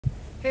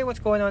Hey,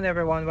 what's going on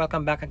everyone?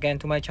 Welcome back again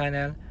to my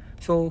channel.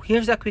 So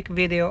here's a quick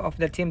video of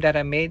the theme that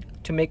I made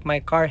to make my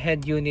car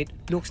head unit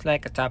looks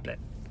like a tablet.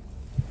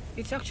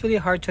 It's actually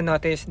hard to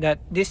notice that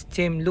this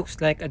theme looks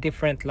like a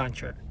different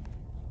launcher.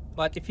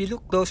 But if you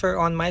look closer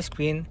on my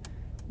screen,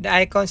 the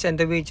icons and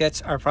the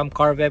widgets are from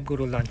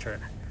Carwebguru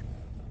launcher.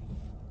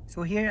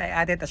 So here I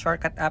added a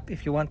shortcut app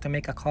if you want to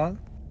make a call.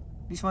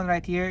 This one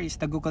right here is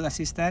the Google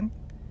Assistant,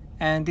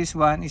 and this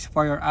one is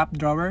for your app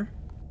drawer,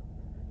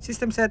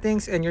 system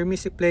settings, and your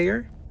music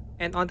player.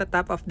 And on the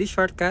top of these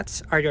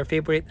shortcuts are your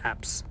favorite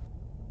apps.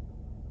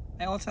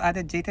 I also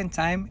added date and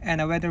time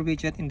and a weather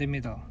widget in the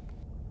middle.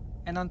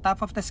 And on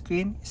top of the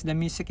screen is the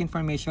music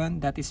information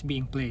that is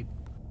being played.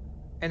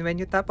 And when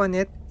you tap on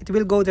it, it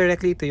will go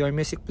directly to your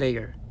music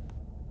player.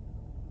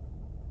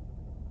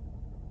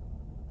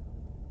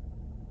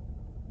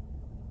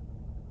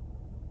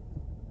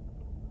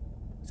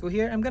 So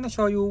here I'm gonna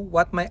show you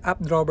what my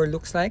app drawer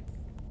looks like.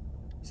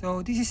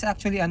 So this is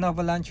actually a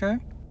Nova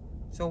launcher.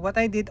 So what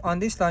I did on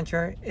this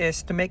launcher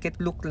is to make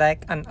it look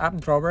like an app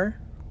drawer,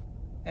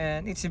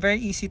 and it's very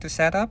easy to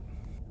set up.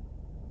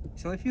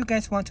 So if you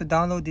guys want to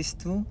download this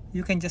too,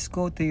 you can just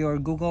go to your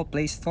Google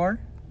Play Store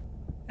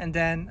and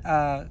then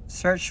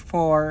search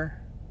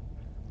for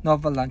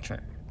Nova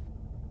launcher.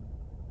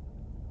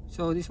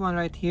 So this one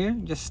right here,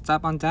 just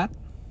tap on that.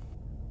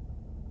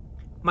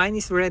 Mine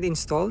is already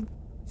installed.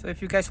 So if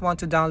you guys want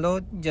to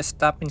download, just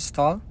tap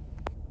install.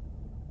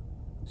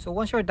 So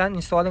once you're done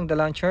installing the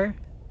launcher,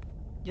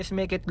 just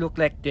make it look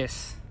like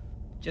this.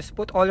 Just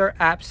put all your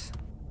apps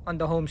on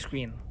the home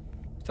screen.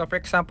 So for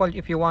example,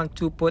 if you want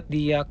to put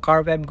the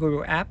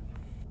Carwebguru app,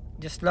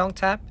 just long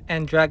tap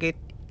and drag it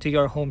to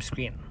your home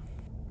screen.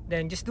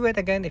 Then just do it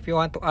again if you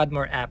want to add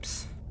more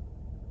apps.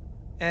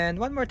 And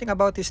one more thing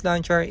about this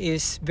launcher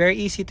is very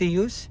easy to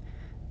use.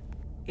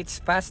 It's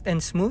fast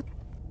and smooth,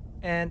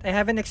 and I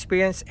haven't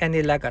experienced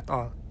any lag at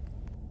all.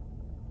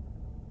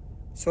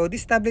 So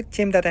this tablet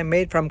theme that I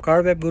made from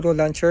Carwebguru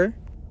launcher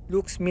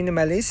looks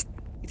minimalist.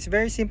 It's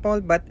very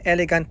simple but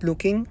elegant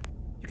looking.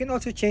 You can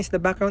also change the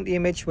background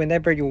image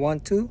whenever you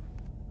want to.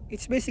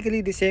 It's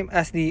basically the same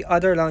as the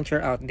other launcher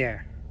out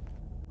there.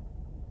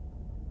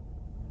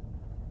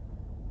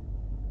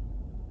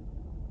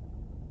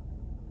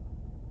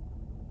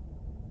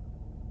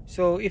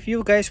 So if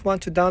you guys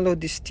want to download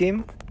this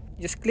theme,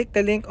 just click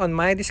the link on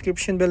my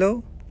description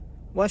below.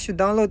 Once you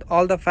download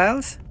all the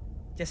files,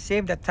 just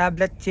save the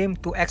tablet theme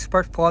to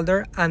export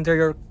folder under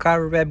your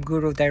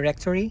Carwebguru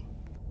directory.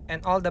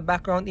 And all the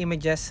background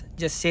images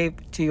just save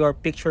to your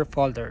picture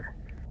folder.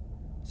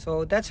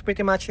 So that's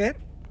pretty much it.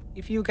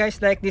 If you guys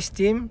like this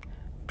theme,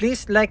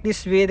 please like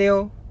this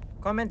video,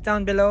 comment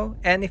down below,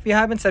 and if you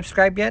haven't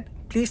subscribed yet,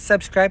 please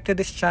subscribe to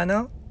this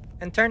channel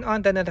and turn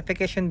on the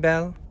notification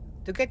bell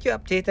to get you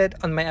updated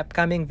on my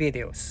upcoming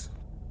videos.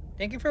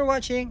 Thank you for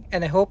watching,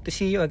 and I hope to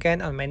see you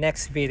again on my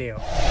next video.